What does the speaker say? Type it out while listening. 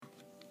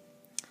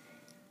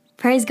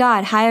Praise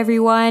God. Hi,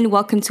 everyone.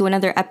 Welcome to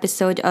another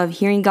episode of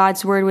Hearing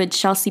God's Word with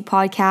Chelsea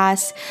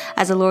podcast.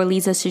 As the Lord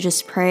leads us to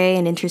just pray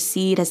and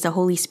intercede as the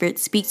Holy Spirit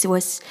speaks to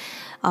us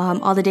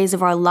all the days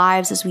of our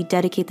lives as we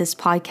dedicate this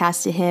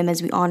podcast to Him,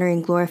 as we honor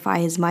and glorify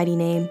His mighty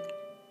name.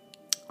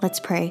 Let's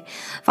pray.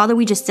 Father,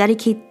 we just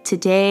dedicate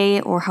today,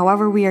 or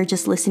however we are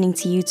just listening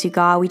to you, to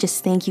God. We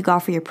just thank you, God,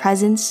 for your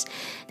presence.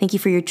 Thank you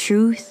for your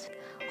truth.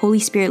 Holy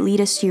Spirit,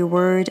 lead us to your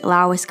word.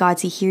 Allow us, God,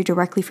 to hear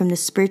directly from the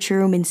spiritual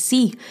room and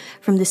see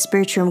from the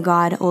spiritual room,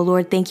 God. Oh,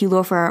 Lord, thank you,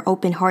 Lord, for our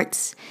open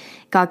hearts.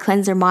 God,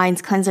 cleanse our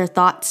minds, cleanse our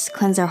thoughts,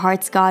 cleanse our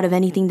hearts, God, of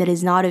anything that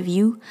is not of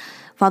you.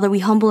 Father, we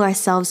humble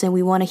ourselves and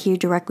we want to hear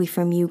directly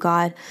from you,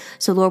 God.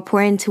 So, Lord,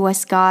 pour into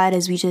us, God,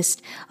 as we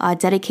just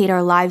dedicate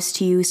our lives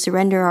to you,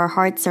 surrender our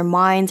hearts, our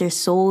minds, our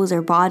souls,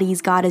 our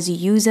bodies, God, as you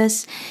use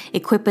us,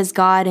 equip us,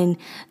 God, and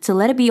to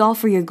let it be all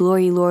for your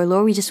glory, Lord.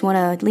 Lord, we just want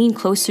to lean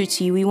closer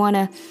to you. We want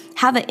to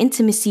have an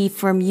intimacy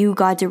from you,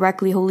 God,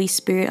 directly. Holy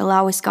Spirit,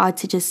 allow us, God,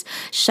 to just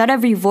shut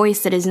every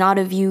voice that is not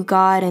of you,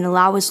 God, and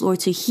allow us,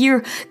 Lord, to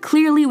hear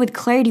clearly, with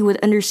clarity, with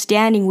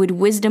understanding, with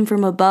wisdom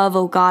from above,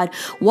 oh God,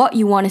 what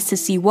you want us to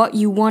see, what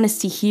you want us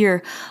to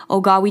hear. Oh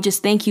God, we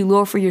just thank you,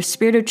 Lord, for your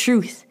spirit of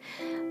truth,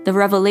 the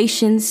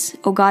revelations,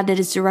 oh God, that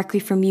is directly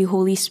from you,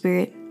 Holy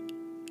Spirit.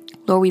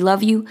 Lord, we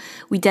love you.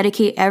 We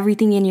dedicate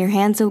everything in your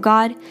hands, oh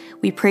God.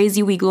 We praise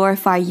you. We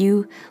glorify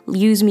you.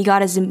 Use me,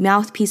 God, as a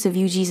mouthpiece of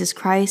you, Jesus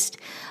Christ.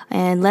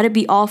 And let it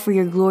be all for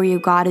your glory, oh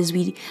God, as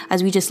we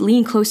just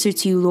lean closer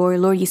to you, Lord.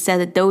 Lord, you said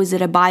that those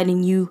that abide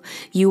in you,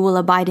 you will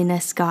abide in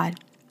us, God.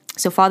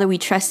 So, Father, we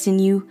trust in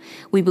you.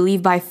 We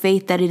believe by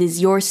faith that it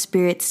is your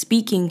spirit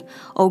speaking,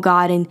 oh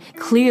God, and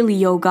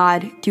clearly, oh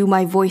God, through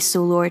my voice,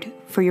 oh Lord,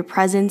 for your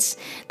presence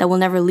that will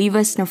never leave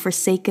us nor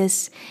forsake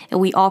us. And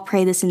we all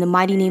pray this in the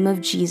mighty name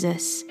of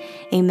Jesus.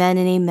 Amen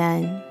and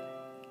amen.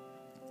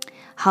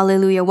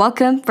 Hallelujah.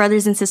 Welcome,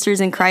 brothers and sisters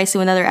in Christ,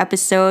 to another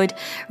episode.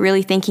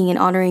 Really thanking and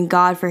honoring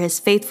God for his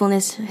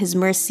faithfulness, his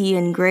mercy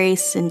and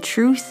grace and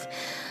truth.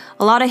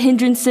 A lot of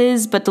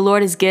hindrances, but the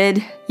Lord is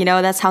good. You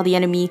know, that's how the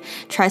enemy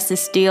tries to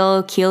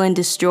steal, kill, and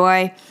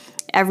destroy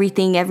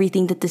everything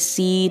that the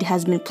seed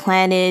has been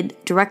planted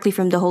directly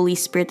from the Holy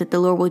Spirit, that the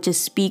Lord will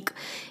just speak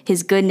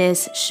his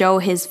goodness, show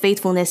his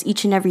faithfulness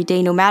each and every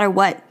day, no matter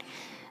what.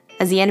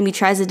 As the enemy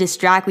tries to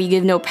distract, we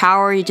give no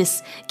power, you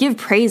just give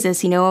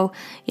praises, you know,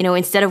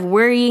 instead of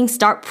worrying,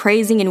 start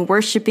praising and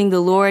worshiping the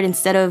Lord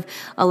instead of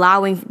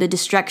allowing the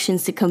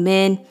distractions to come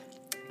in.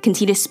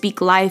 Continue to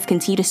speak life,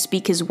 continue to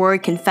speak his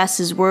word, confess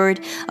his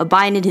word,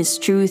 abide in his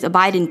truth,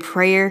 abide in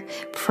prayer,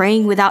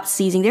 praying without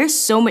ceasing. There's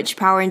so much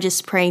power in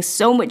just praying,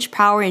 so much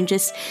power in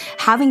just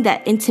having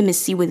that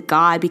intimacy with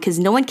God, because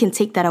no one can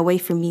take that away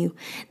from you.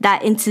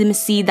 That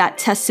intimacy, that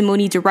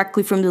testimony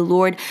directly from the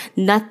Lord,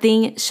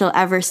 nothing shall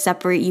ever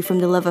separate you from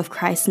the love of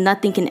Christ.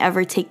 Nothing can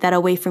ever take that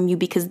away from you,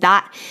 because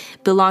that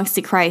belongs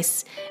to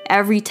Christ.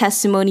 Every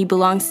testimony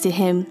belongs to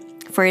him,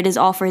 for it is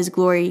all for his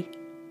glory.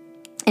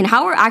 And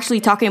how we're actually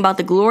talking about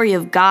the glory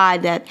of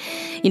God, that,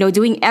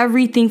 doing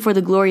everything for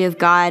the glory of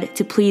God,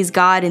 to please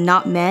God and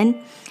not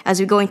men. As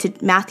we go into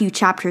Matthew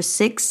chapter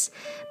 6,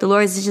 the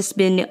Lord has just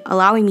been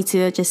allowing me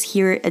to just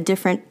hear a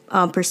different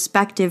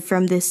perspective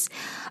from this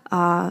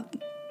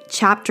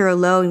chapter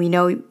alone. We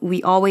know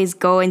we always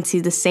go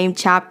into the same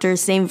chapter,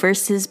 same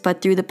verses,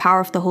 but through the power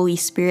of the Holy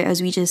Spirit, as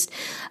we just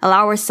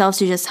allow ourselves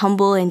to just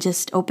humble and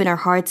just open our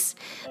hearts,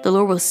 the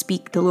Lord will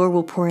speak, the Lord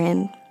will pour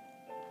in.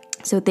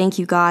 So thank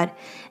you, God.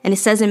 And it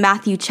says in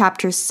Matthew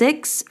chapter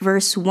 6,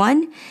 verse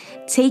 1,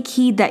 "Take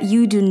heed that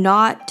you do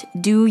not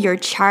do your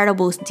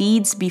charitable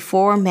deeds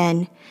before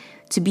men,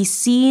 to be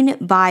seen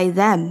by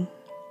them.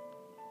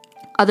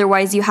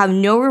 Otherwise you have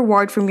no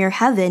reward from your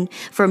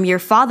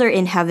Father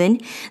in heaven.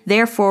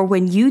 Therefore,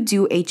 when you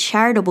do a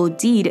charitable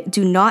deed,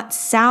 do not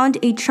sound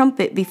a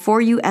trumpet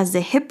before you as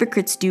the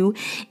hypocrites do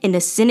in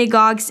the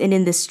synagogues and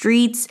in the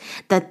streets,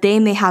 that they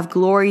may have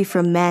glory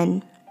from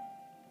men.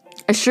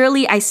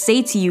 Surely I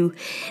say to you,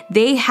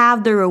 they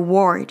have the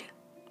reward.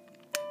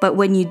 But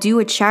when you do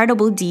a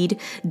charitable deed,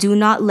 do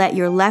not let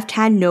your left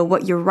hand know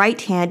what your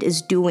right hand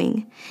is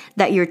doing,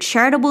 that your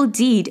charitable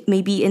deed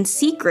may be in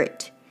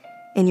secret.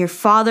 And your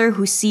Father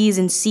who sees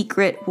in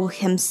secret will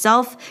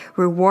himself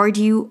reward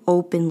you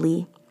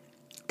openly."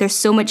 There's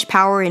so much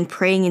power in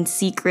praying in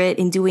secret,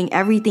 in doing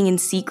everything in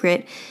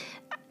secret,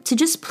 to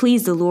just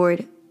please the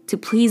Lord. To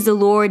please the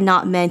Lord,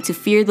 not men, to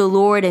fear the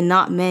Lord and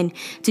not men,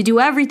 to do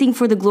everything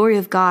for the glory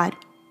of God.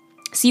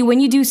 See, when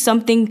you do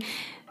something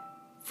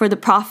for the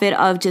profit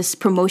of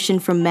just promotion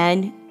from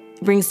men,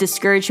 brings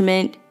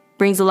discouragement,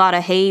 brings a lot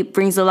of hate,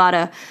 brings a lot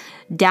of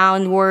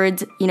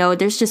downwards,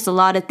 there's just a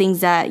lot of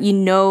things that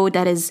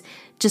that is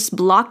just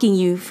blocking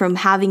you from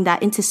having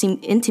that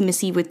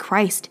intimacy with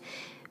Christ.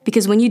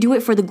 Because when you do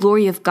it for the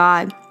glory of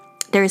God,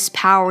 there is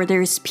power,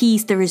 there is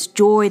peace, there is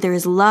joy, there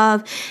is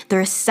love, there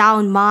is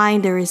sound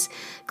mind, there is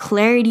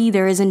clarity,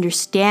 there is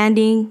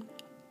understanding.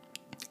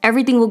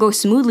 Everything will go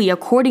smoothly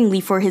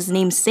accordingly for his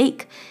name's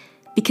sake,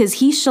 because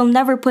he shall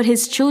never put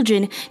his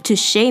children to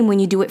shame when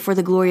you do it for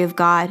the glory of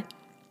God.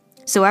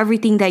 So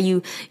everything that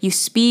you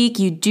speak,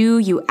 you do,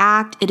 you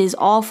act, it is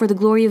all for the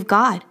glory of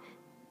God.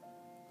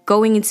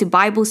 Going into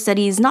Bible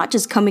studies, not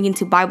just coming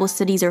into Bible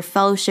studies or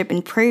fellowship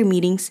and prayer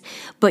meetings,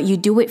 but you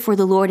do it for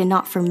the Lord and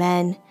not for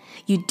men.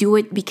 You do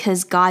it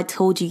because God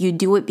told you. You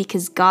do it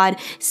because God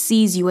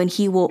sees you, and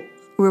he will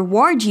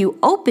reward you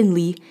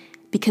openly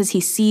because he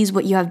sees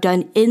what you have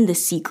done in the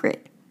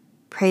secret.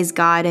 Praise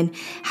God. And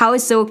how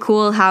is so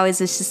cool, how is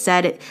this just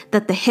said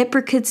that the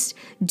hypocrites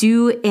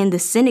do in the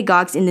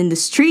synagogues and in the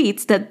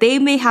streets, that they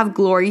may have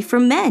glory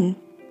from men.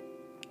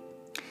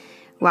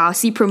 Wow,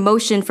 see,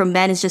 promotion from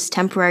men is just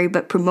temporary,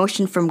 but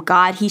promotion from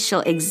God, he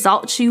shall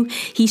exalt you.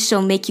 He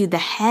shall make you the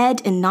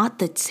head and not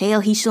the tail.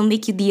 He shall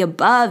make you the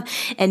above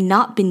and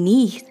not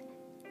beneath.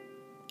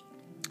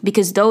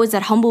 Because those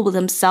that humble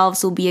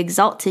themselves will be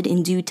exalted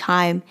in due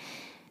time,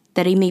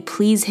 that he may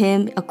please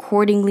him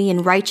accordingly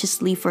and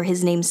righteously for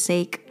his name's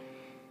sake.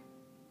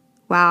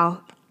 Wow.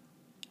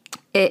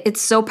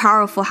 It's so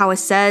powerful how it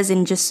says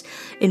in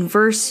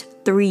verse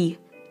 3,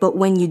 but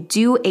when you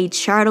do a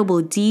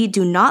charitable deed,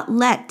 do not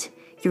let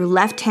your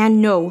left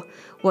hand know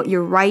what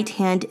your right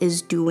hand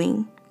is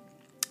doing.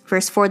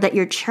 Verse 4, that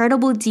your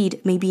charitable deed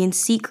may be in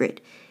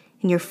secret,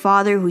 and your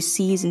Father who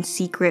sees in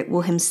secret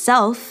will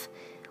himself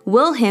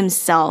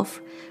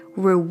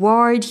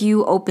reward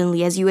you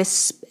openly, as you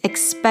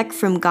expect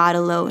from God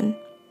alone.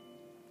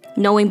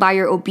 Knowing by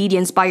your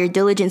obedience, by your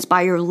diligence,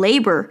 by your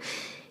labor,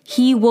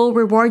 he will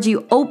reward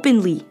you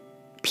openly.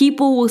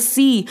 People will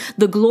see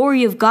the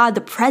glory of God,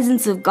 the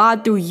presence of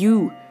God through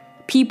you.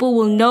 People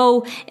will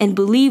know and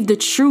believe the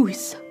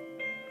truth,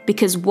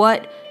 because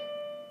what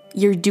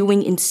you're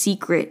doing in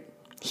secret,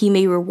 he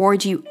may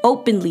reward you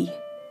openly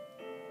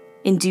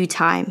in due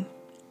time.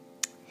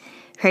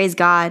 Praise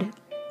God.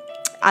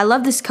 I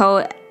love this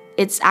quote.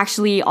 It's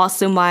actually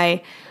also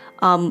my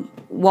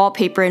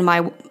wallpaper in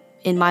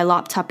my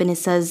laptop, and it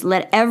says,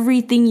 "Let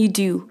everything you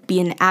do be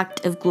an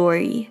act of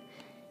glory."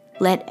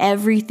 Let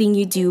everything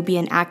you do be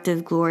an act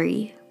of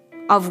glory.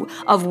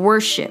 Of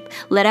worship.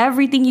 Let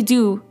everything you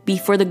do be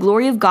for the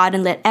glory of God,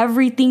 and let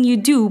everything you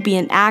do be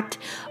an act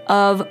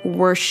of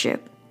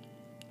worship.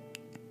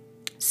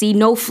 See,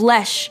 no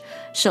flesh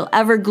shall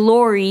ever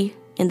glory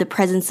in the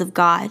presence of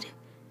God.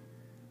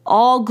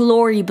 All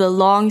glory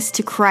belongs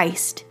to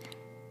Christ.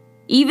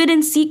 Even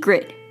in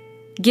secret,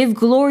 give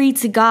glory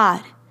to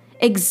God.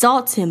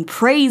 Exalt him,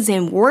 praise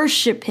him,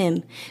 worship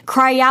him,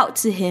 cry out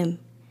to him,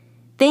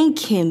 thank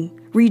him,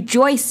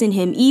 rejoice in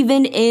him,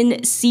 even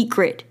in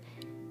secret.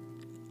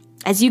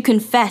 As you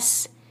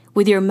confess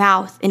with your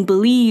mouth and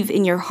believe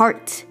in your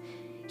heart,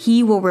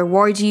 he will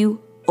reward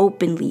you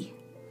openly.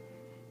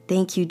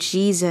 Thank you,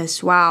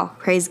 Jesus. Wow.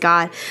 Praise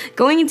God.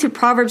 Going into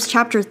Proverbs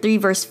chapter 3,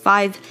 verse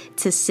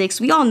 5-6.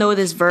 We all know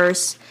this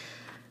verse,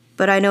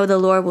 but I know the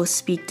Lord will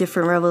speak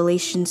different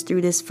revelations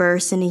through this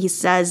verse. And he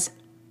says,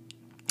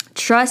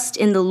 trust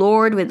in the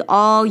Lord with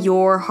all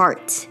your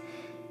heart.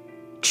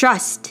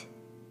 Trust.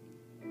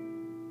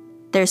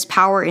 There's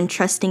power in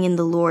trusting in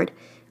the Lord.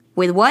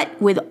 With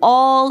what? With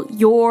all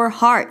your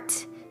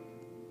heart.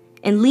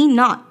 And lean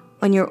not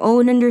on your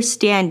own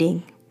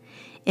understanding.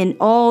 In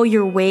all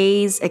your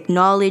ways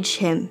acknowledge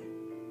him,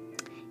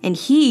 and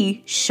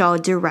he shall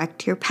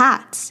direct your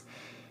paths.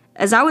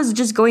 As I was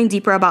just going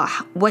deeper about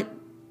what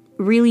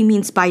really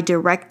means by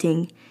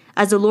directing,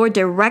 as the Lord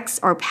directs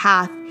our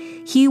path,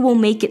 he will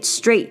make it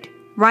straight,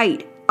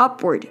 right,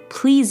 upward,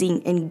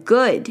 pleasing, and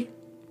good.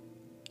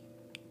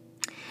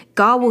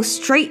 God will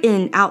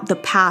straighten out the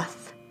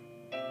path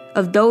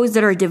of those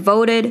that are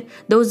devoted,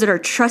 those that are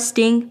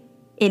trusting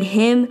in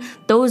him,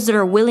 those that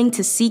are willing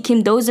to seek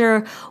him, those that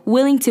are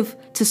willing to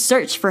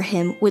search for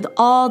him with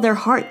all their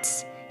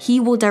hearts. He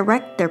will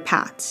direct their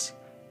paths,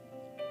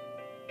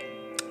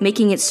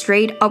 making it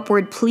straight,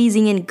 upward,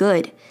 pleasing, and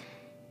good.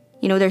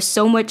 You know, there's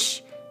so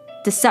much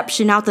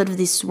deception out of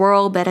this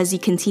world, but as you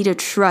continue to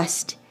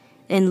trust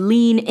and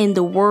lean in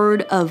the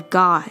word of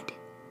God,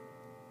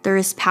 there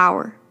is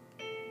power.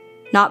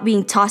 Not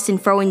being tossed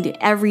and thrown in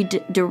every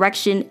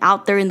direction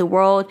out there in the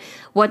world,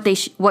 what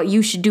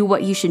you should do,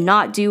 what you should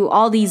not do,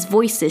 all these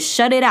voices,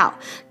 shut it out,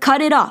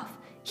 cut it off,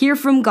 hear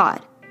from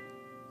God,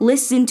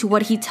 listen to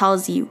what he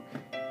tells you.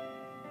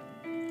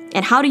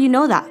 And how do you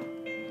know that?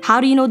 How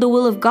do you know the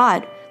will of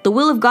God? The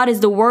will of God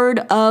is the word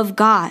of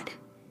God.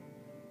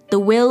 The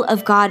will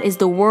of God is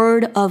the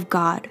word of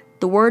God,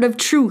 the word of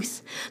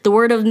truth, the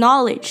word of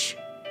knowledge,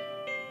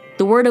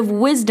 the word of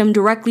wisdom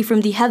directly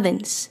from the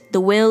heavens, the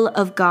will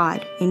of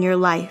God in your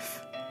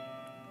life.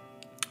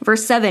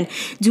 Verse 7,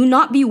 do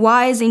not be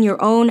wise in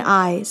your own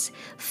eyes.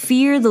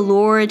 Fear the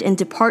Lord and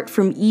depart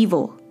from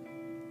evil.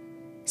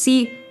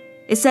 See,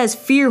 it says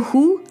fear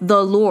who?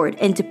 The Lord,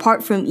 and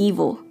depart from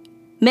evil.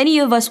 Many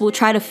of us will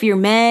try to fear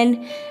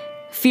men,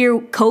 fear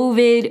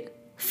COVID,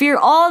 fear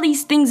all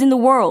these things in the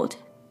world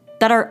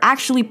that are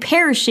actually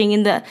perishing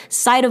in the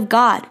sight of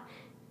God.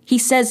 He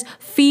says,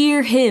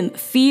 fear him,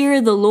 fear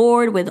the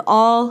Lord with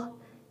all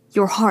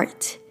your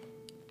heart.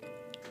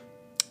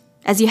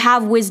 As you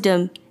have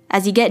wisdom,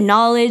 as you get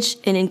knowledge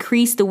and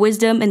increase the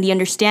wisdom and the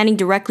understanding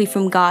directly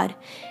from God,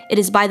 it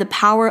is by the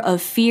power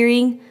of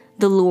fearing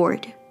the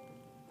Lord.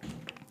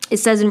 It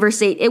says in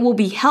verse 8, it will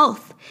be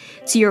health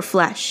to your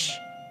flesh.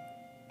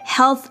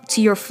 Health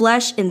to your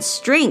flesh and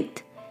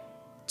strength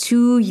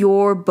to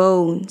your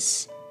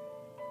bones.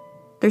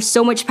 There's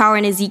so much power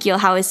in Ezekiel,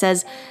 how it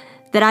says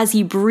that as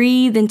he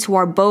breathed into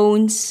our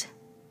bones,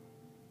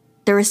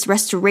 there is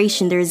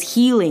restoration, there is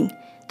healing,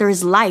 there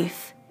is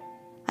life.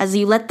 As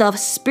you let the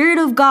Spirit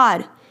of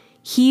God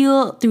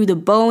heal through the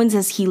bones,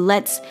 as he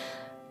lets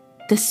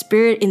the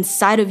Spirit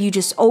inside of you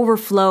just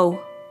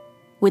overflow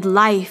with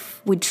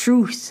life, with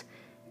truth,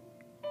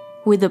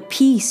 with the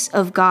peace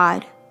of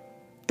God.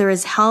 There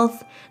is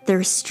health,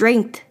 there is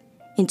strength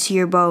into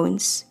your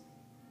bones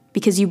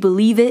because you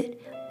believe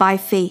it by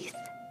faith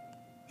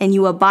and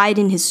you abide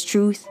in his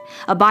truth,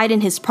 abide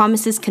in his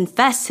promises,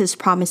 confess his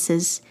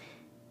promises,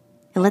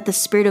 and let the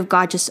Spirit of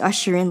God just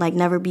usher in like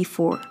never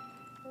before.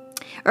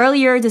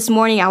 Earlier this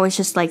morning, I was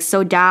just like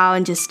so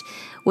down, just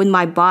with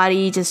my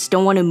body, just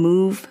don't want to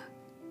move.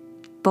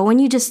 But when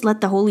you just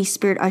let the Holy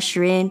Spirit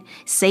usher in,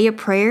 say a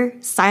prayer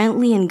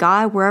silently in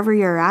God, wherever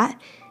you're at,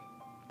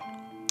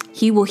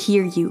 he will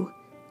hear you.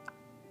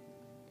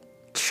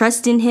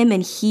 Trust in him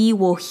and he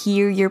will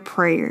hear your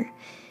prayer.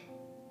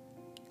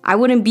 I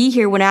wouldn't be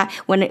here when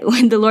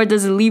the Lord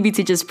doesn't lead me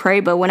to just pray,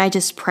 but when I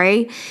just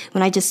pray,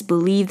 when I just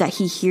believe that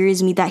he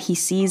hears me, that he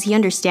sees, he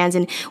understands,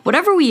 and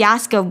whatever we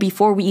ask of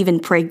before we even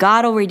pray,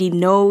 God already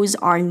knows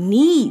our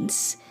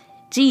needs.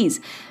 Jeez,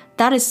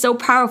 that is so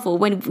powerful.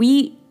 When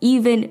we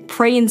even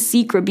pray in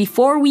secret,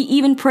 before we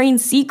even pray in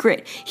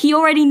secret, he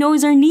already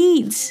knows our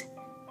needs.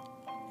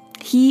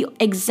 He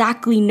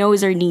exactly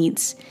knows our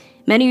needs.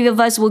 Many of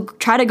us will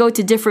try to go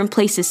to different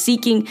places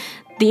seeking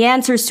the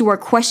answers to our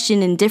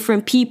question in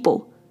different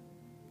people.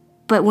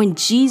 But when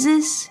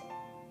Jesus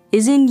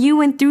is in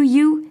you and through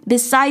you,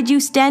 beside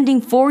you,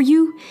 standing for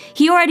you,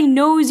 he already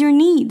knows your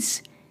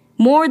needs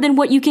more than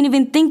what you can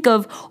even think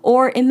of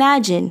or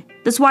imagine.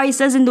 That's why he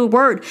says in the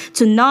word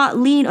to not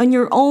lean on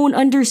your own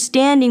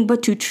understanding,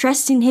 but to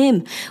trust in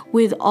him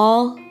with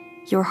all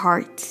your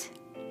heart.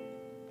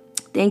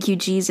 Thank you,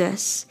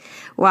 Jesus.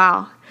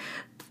 Wow.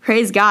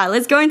 Praise God.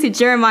 Let's go into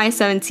Jeremiah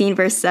 17,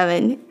 verse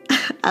 7.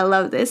 I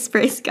love this.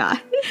 Praise God.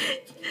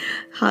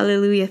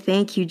 Hallelujah.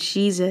 Thank you,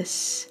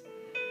 Jesus.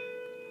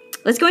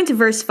 Let's go into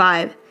verse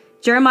 5.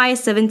 Jeremiah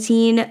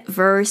 17,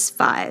 verse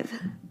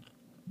 5.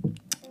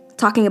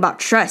 Talking about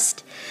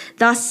trust.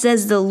 Thus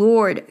says the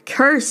Lord,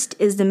 cursed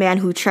is the man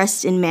who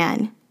trusts in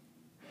man,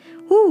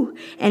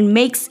 and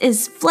makes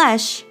his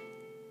flesh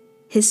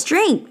his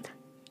strength,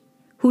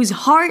 whose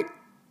heart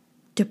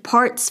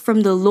departs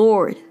from the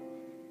Lord.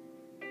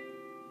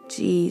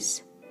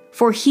 Jeez.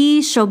 For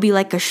he shall be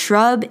like a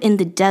shrub in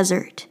the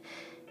desert,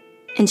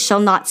 and shall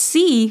not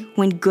see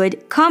when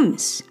good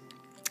comes.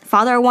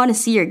 Father, I want to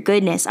see your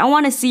goodness. I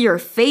want to see your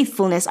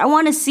faithfulness. I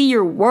want to see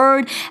your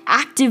word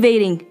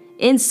activating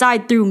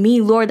inside through me,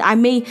 Lord. I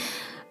may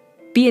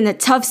be in a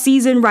tough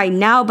season right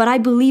now, but I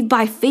believe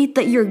by faith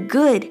that you're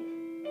good.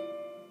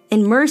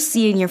 And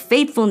mercy and your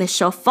faithfulness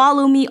shall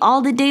follow me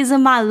all the days of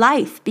my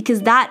life,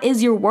 because that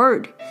is your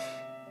word.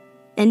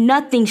 And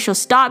nothing shall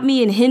stop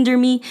me and hinder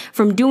me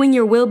from doing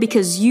your will,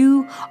 because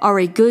you are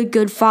a good,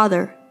 good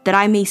Father, that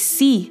I may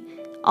see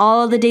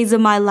all the days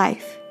of my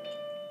life.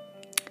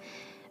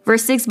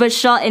 Verse 6, but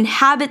shall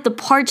inhabit the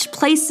parched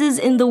places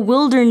in the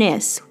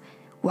wilderness.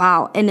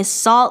 Wow, in a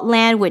salt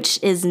land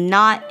which is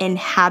not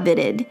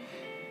inhabited.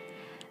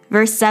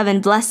 Verse 7,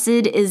 blessed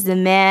is the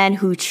man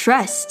who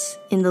trusts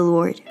in the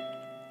Lord,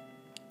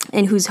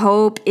 and whose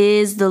hope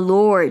is the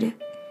Lord.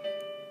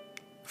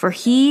 For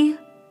he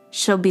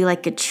shall be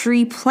like a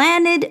tree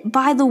planted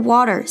by the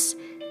waters,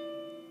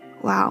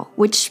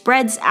 which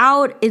spreads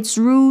out its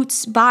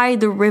roots by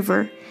the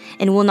river,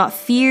 and will not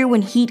fear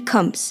when heat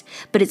comes,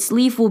 but its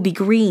leaf will be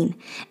green,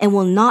 and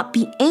will not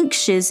be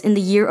anxious in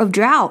the year of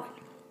drought.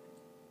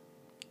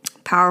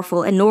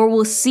 Powerful. And nor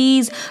will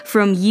cease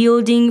from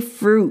yielding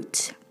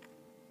fruit.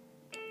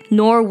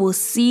 Nor will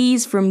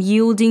cease from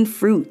yielding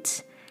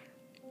fruit.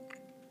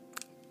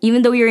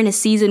 Even though you're in a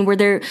season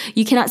where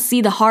you cannot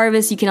see the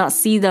harvest, you cannot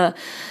see the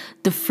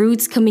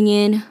fruits coming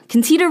in,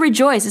 continue to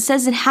rejoice. It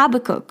says in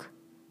Habakkuk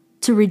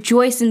to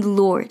rejoice in the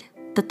Lord,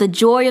 that the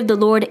joy of the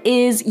Lord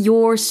is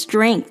your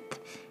strength.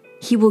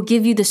 He will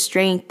give you the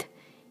strength.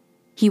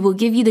 He will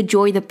give you the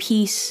joy, the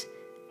peace,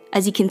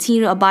 as you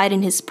continue to abide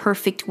in his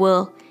perfect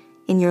will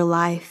in your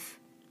life.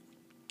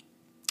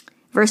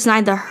 Verse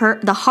 9, the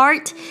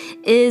heart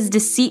is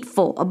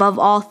deceitful above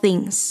all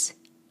things.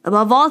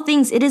 Above all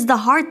things, it is the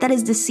heart that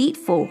is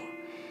deceitful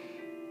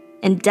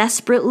and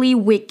desperately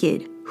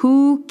wicked.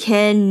 Who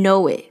can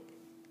know it?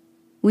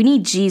 We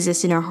need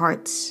Jesus in our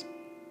hearts.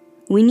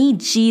 We need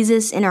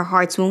Jesus in our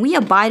hearts. When we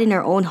abide in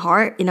our own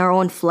heart, in our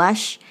own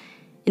flesh,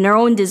 in our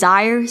own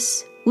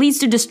desires, leads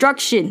to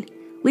destruction,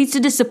 leads to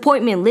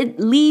disappointment,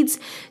 leads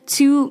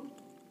to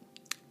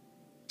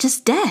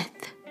just death.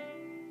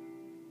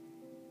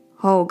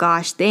 Oh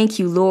gosh, thank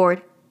you,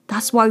 Lord.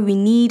 That's why we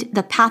need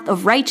the path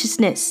of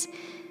righteousness.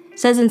 It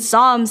says in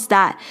Psalms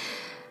that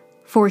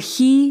for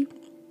he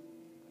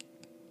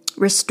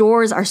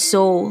restores our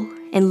soul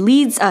and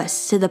leads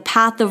us to the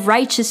path of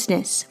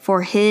righteousness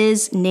for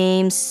his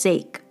name's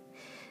sake.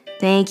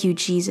 Thank you,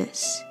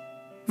 Jesus.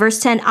 Verse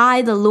 10,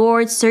 I, the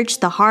Lord, search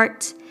the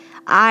heart.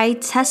 I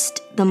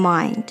test the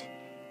mind.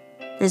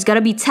 There's got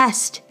to be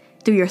test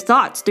through your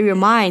thoughts, through your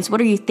minds.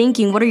 What are you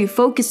thinking? What are you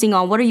focusing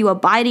on? What are you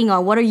abiding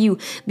on? What are you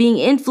being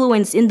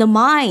influenced in the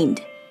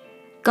mind?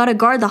 Got to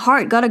guard the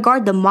heart. Got to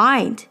guard the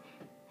mind.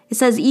 It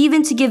says,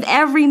 even to give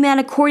every man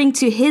according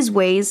to his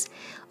ways,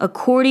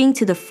 according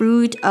to the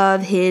fruit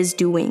of his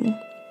doing.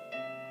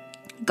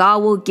 God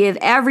will give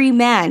every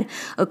man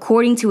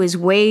according to his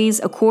ways,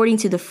 according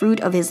to the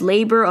fruit of his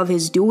labor, of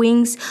his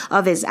doings,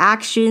 of his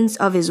actions,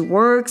 of his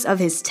works, of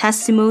his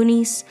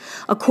testimonies,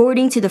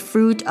 according to the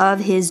fruit of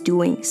his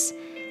doings.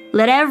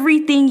 Let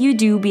everything you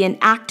do be an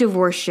act of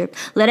worship.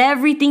 Let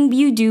everything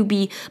you do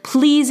be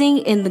pleasing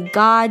in the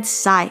God's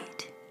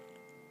sight.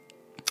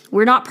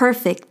 We're not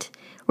perfect.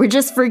 We're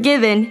just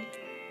forgiven.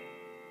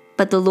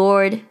 But the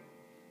Lord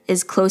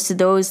is close to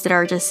those that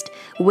are just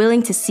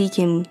willing to seek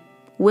him,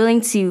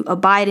 willing to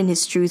abide in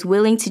his truth,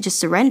 willing to just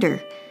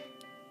surrender.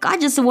 God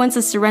just wants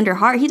a surrendered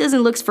heart. He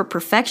doesn't look for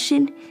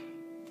perfection.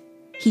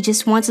 He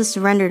just wants a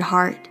surrendered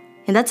heart.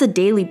 And that's a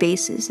daily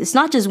basis. It's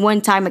not just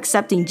one time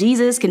accepting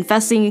Jesus,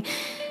 confessing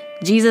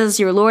Jesus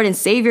your Lord and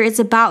Savior. It's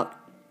about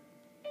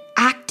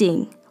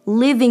acting,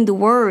 living the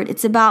word.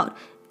 It's about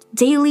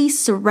daily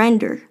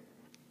surrender,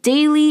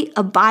 daily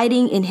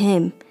abiding in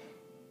him.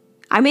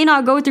 I may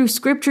not go through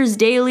scriptures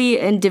daily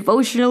and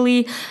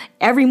devotionally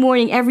every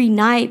morning, every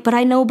night, but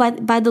I know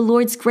by the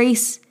Lord's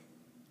grace,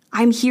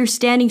 I'm here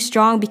standing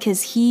strong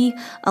because he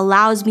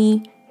allows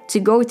me to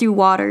go through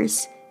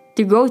waters,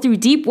 to go through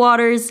deep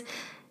waters,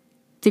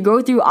 to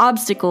go through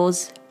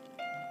obstacles.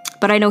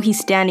 But I know he's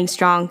standing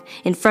strong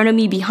in front of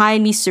me,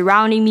 behind me,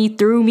 surrounding me,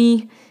 through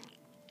me.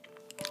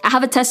 I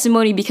have a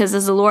testimony because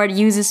as the Lord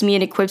uses me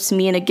and equips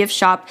me in a gift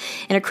shop,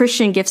 in a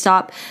Christian gift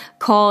shop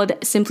called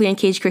Simply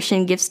Engaged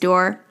Christian Gift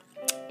Store.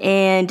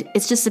 And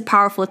it's just a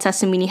powerful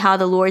testimony how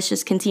the Lord is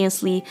just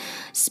continuously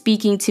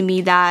speaking to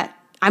me that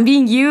I'm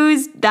being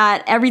used,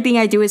 that everything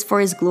I do is for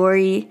his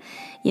glory.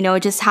 You know,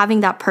 just having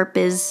that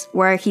purpose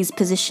where he's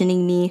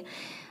positioning me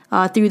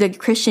through the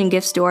Christian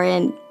gift store.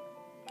 And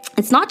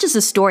it's not just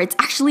a store, it's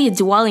actually a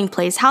dwelling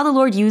place. How the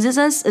Lord uses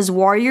us as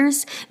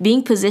warriors,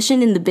 being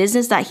positioned in the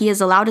business that he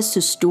has allowed us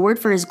to steward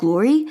for his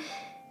glory.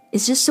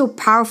 It's just so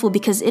powerful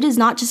because it is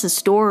not just a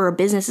store or a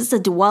business. It's a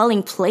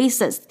dwelling place.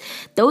 That's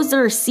those that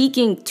are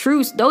seeking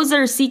truth, those that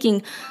are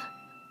seeking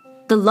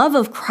the love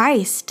of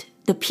Christ,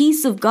 the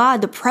peace of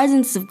God, the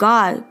presence of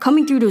God.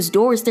 Coming through those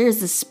doors, there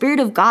is the Spirit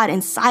of God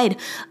inside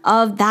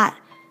of that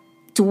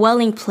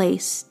dwelling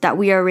place that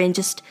we are in.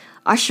 Just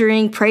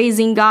ushering,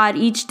 praising God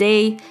each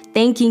day,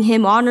 thanking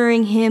him,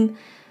 honoring him.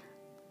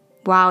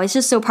 Wow, it's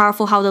just so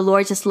powerful how the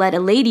Lord just led a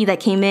lady that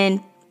came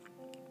in.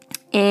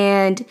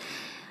 And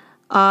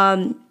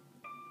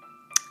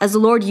as the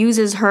Lord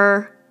uses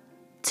her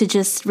to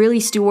just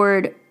really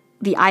steward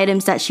the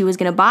items that she was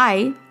going to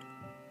buy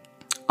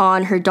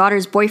on her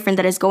daughter's boyfriend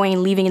that is going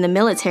and leaving in the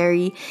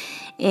military.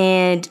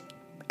 And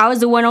I was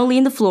the one only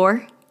in the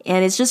floor,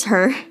 and it's just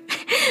her.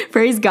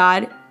 Praise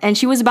God. And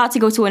she was about to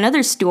go to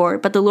another store,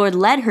 but the Lord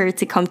led her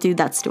to come through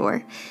that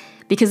store.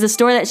 Because the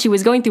store that she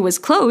was going through was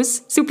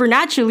closed.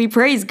 Supernaturally,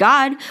 praise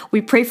God.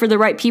 We pray for the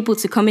right people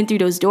to come in through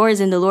those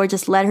doors, and the Lord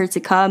just led her to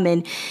come,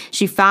 and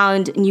she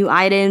found new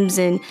items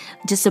and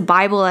just a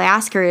Bible. I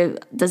asked her,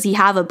 does he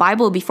have a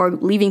Bible before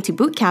leaving to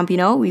boot camp? You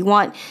know, we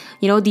want,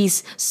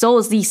 these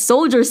souls, these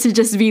soldiers to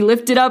just be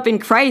lifted up in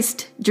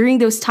Christ during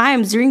those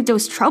times, during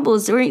those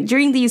troubles,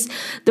 during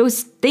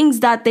those things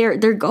that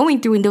they're going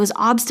through and those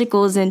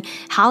obstacles, and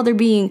how they're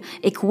being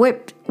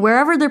equipped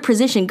wherever their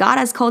position God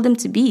has called them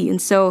to be. And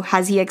so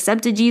has he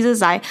accepted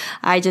Jesus? I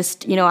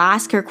just,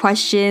 ask her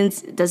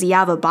questions. Does he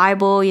have a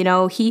Bible?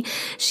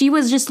 She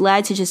was just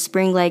led to just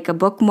bring like a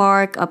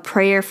bookmark, a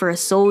prayer for a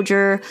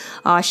soldier.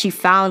 She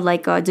found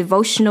like a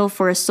devotional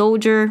for a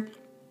soldier.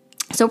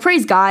 So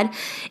praise God.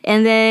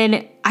 And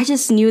then I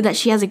just knew that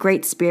she has a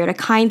great spirit, a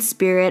kind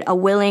spirit, a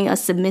willing, a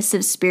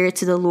submissive spirit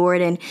to the Lord.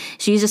 And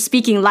she's just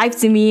speaking life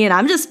to me, and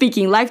I'm just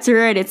speaking life to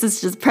her. And it's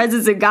just the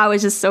presence of God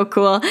was just so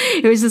cool.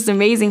 It was just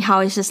amazing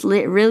how it's just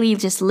really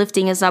just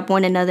lifting us up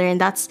one another.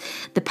 And that's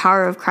the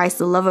power of Christ,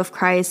 the love of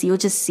Christ. You'll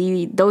just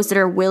see those that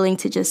are willing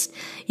to just,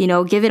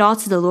 give it all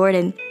to the Lord.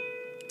 And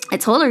I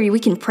told her, we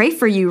can pray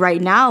for you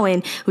right now,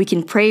 and we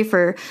can pray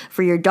for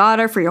your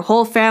daughter, for your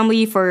whole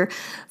family, for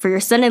your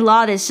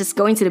son-in-law that's just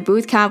going to the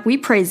boot camp. We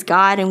praise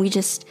God, and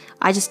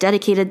I just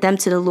dedicated them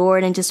to the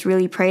Lord and just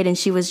really prayed. And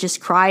she was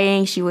just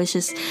crying. She was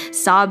just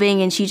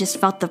sobbing, and she just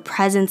felt the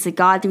presence of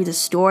God through the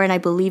store. And I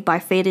believe by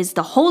faith is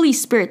the Holy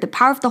Spirit, the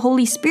power of the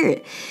Holy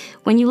Spirit.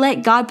 When you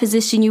let God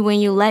position you, when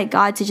you let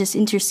God to just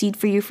intercede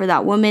for you, for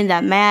that woman,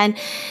 that man,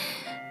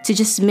 to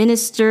just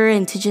minister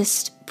and to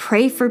just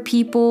pray for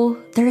people,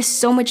 there is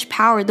so much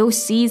power.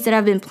 Those seeds that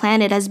have been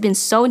planted has been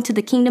sown into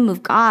the kingdom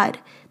of God.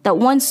 That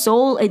one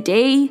soul a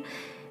day,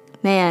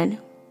 man,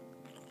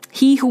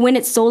 he who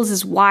winneth souls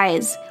is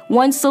wise.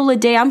 One soul a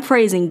day, I'm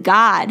praising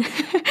God.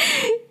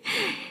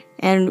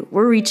 and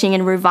we're reaching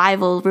in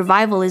revival.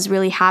 Revival is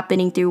really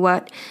happening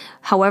through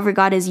however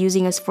God is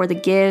using us for the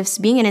gifts,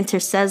 being an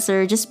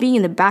intercessor, just being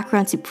in the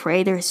background to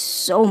pray. There's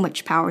so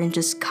much power in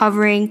just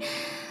covering,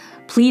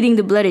 pleading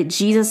the blood of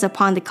Jesus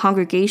upon the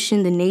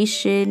congregation, the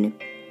nation.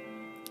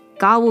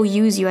 God will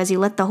use you as you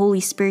let the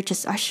Holy Spirit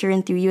just usher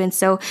in through you. And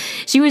so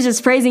she was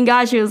just praising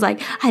God. She was like,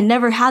 I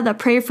never had that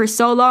prayer for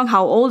so long.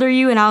 How old are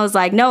you? And I was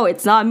like, no,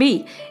 it's not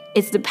me.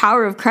 It's the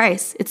power of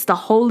Christ. It's the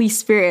Holy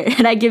Spirit.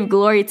 And I give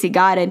glory to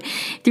God. And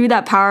through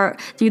that power,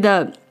 through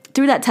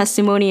that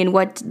testimony and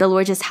what the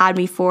Lord just had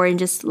me for and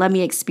just let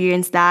me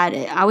experience that,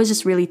 I was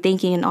just really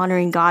thanking and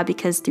honoring God,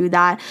 because through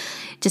that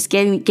just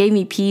gave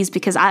me peace,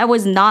 because I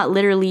was not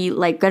literally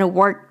like going to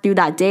work through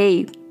that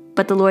day.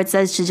 But the Lord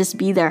says to just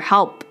be there,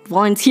 help,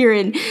 volunteer,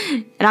 and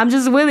I'm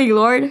just willing,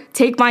 Lord.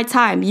 Take my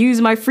time.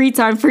 Use my free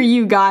time for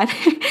you, God.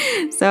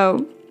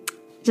 So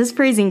just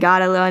praising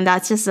God alone,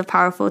 that's just a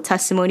powerful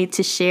testimony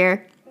to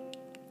share.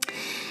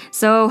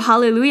 So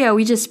hallelujah,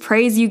 we just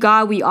praise you,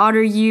 God. We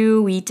honor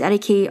you. We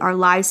dedicate our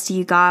lives to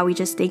you, God. We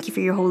just thank you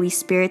for your Holy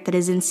Spirit that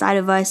is inside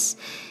of us.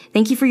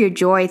 Thank you for your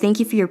joy. Thank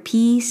you for your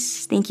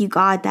peace. Thank you,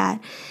 God, that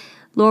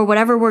Lord,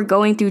 whatever we're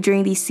going through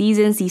during these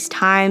seasons, these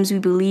times, we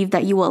believe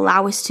that you will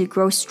allow us to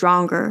grow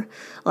stronger.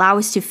 Allow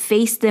us to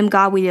face them,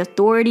 God, with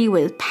authority,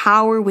 with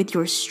power, with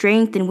your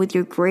strength, and with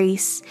your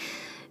grace.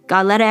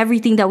 God, let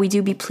everything that we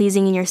do be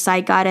pleasing in your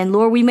sight, God. And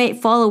Lord, we may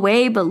fall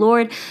away, but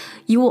Lord,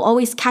 you will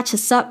always catch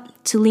us up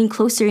to lean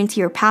closer into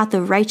your path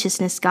of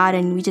righteousness, God.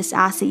 And we just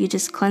ask that you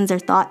just cleanse our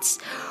thoughts,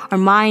 our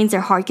minds, our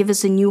heart. Give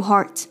us a new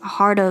heart, a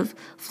heart of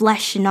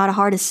flesh and not a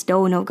heart of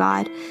stone, oh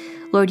God.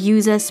 Lord,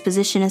 use us,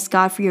 position us,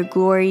 God, for your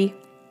glory.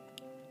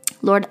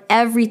 Lord,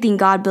 everything,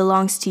 God,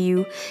 belongs to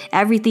you.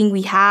 Everything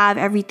we have,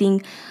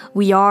 everything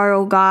we are,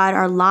 oh God,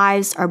 our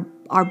lives,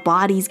 our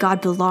bodies,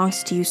 God,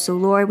 belongs to you. So,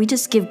 Lord, we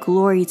just give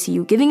glory to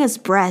you, giving us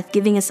breath,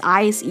 giving us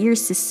eyes,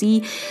 ears to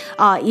see,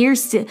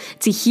 ears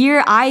to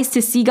hear, eyes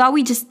to see. God,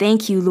 we just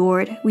thank you,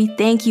 Lord. We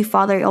thank you,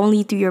 Father,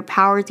 only through your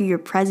power, through your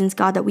presence,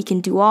 God, that we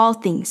can do all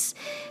things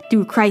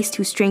through Christ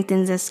who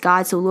strengthens us,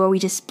 God. So, Lord, we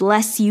just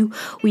bless you.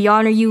 We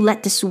honor you.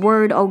 Let this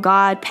word, oh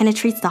God,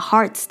 penetrate the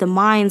hearts, the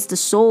minds, the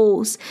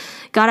souls.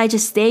 God, I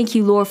just thank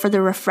you, Lord, for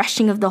the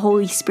refreshing of the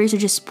Holy Spirit to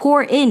just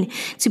pour in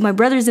to my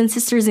brothers and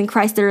sisters in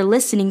Christ that are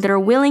listening, that are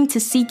willing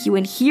to seek you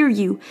and hear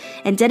you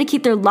and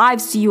dedicate their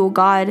lives to you, oh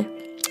God,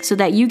 so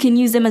that you can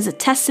use them as a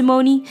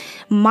testimony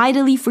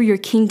mightily for your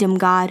kingdom,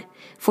 God,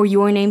 for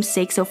your name's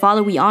sake. So,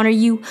 Father, we honor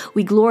you,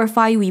 we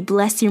glorify you, we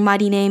bless your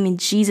mighty name. In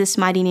Jesus'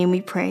 mighty name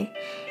we pray.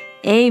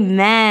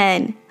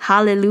 Amen.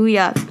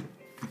 Hallelujah.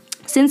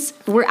 Since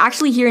we're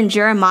actually here in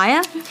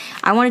Jeremiah,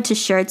 I wanted to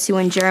share too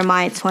in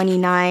Jeremiah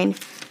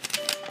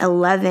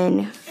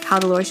 29:11, how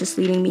the Lord's just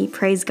leading me.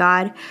 Praise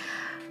God.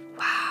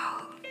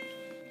 Wow.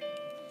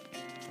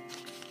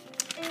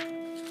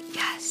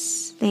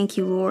 Yes. Thank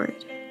you, Lord.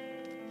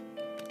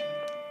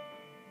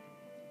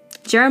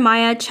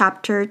 Jeremiah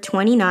chapter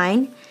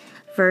 29,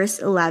 verse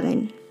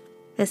 11.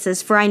 It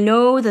says, "For I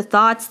know the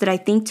thoughts that I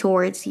think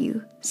towards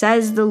you,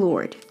 says the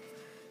Lord.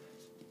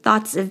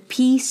 Thoughts of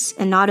peace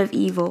and not of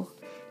evil,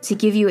 to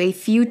give you a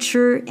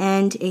future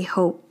and a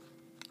hope."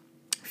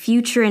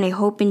 Future and a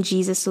hope in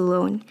Jesus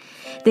alone.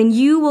 "Then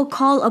you will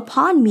call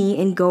upon me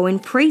and go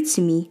and pray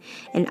to me,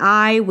 and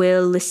I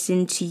will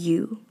listen to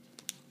you."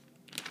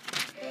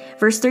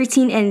 Verse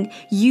 13, "And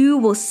you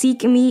will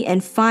seek me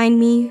and find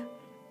me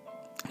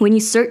when you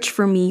search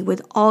for me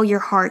with all your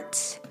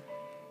heart."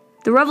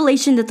 The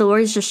revelation that the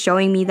Lord is just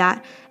showing me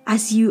that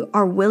as you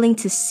are willing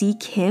to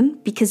seek him,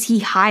 because he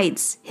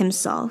hides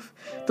himself.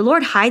 The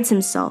Lord hides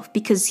himself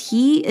because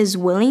he is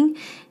willing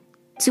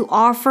to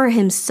offer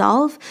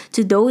himself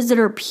to those that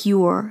are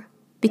pure.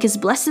 Because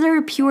blessed are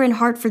the pure in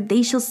heart, for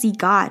they shall see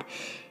God.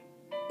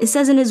 It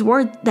says in his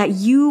word that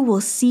you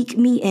will seek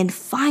me and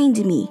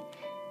find me.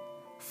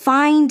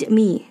 Find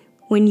me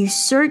when you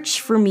search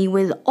for me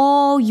with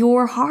all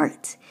your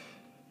heart.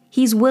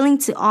 He's willing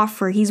to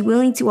offer, he's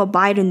willing to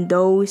abide in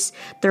those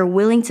that are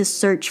willing to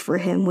search for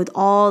him with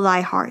all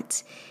thy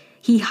heart.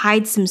 He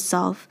hides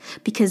himself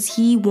because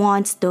he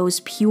wants those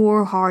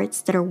pure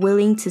hearts that are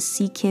willing to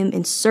seek him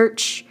and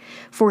search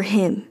for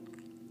him.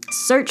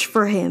 Search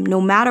for him,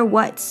 no matter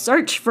what.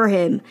 Search for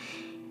him.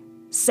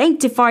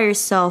 Sanctify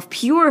yourself,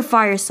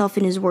 purify yourself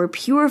in his word,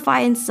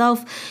 purify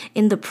yourself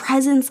in the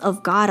presence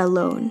of God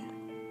alone.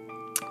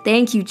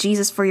 Thank you,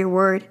 Jesus, for your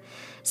word.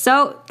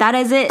 So that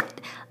is it.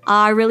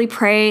 I really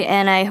pray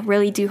and I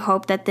really do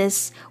hope that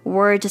this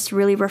word just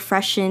really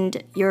refreshed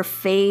your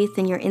faith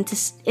and your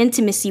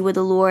intimacy with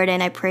the Lord.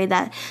 And I pray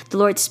that the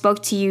Lord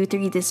spoke to you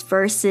through these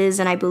verses.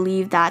 And I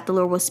believe that the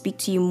Lord will speak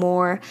to you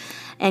more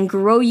and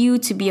grow you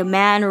to be a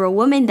man or a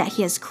woman that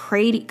he has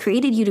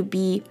created you to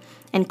be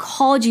and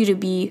called you to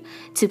be,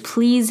 to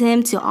please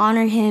him, to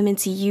honor him, and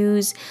to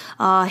use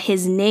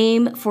his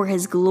name for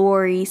his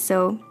glory.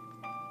 So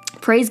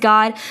praise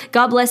God.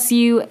 God bless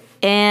you.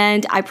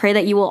 And I pray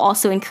that you will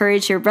also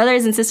encourage your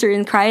brothers and sisters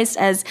in Christ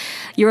as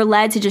you're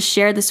led to just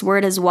share this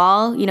word as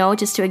well,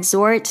 just to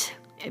exhort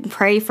and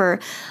pray for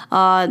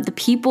the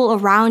people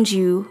around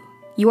you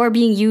You are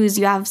being used.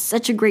 You have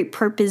such a great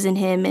purpose in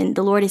Him, and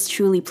the Lord is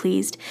truly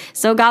pleased.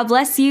 So God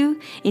bless you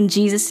in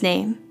Jesus'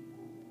 name.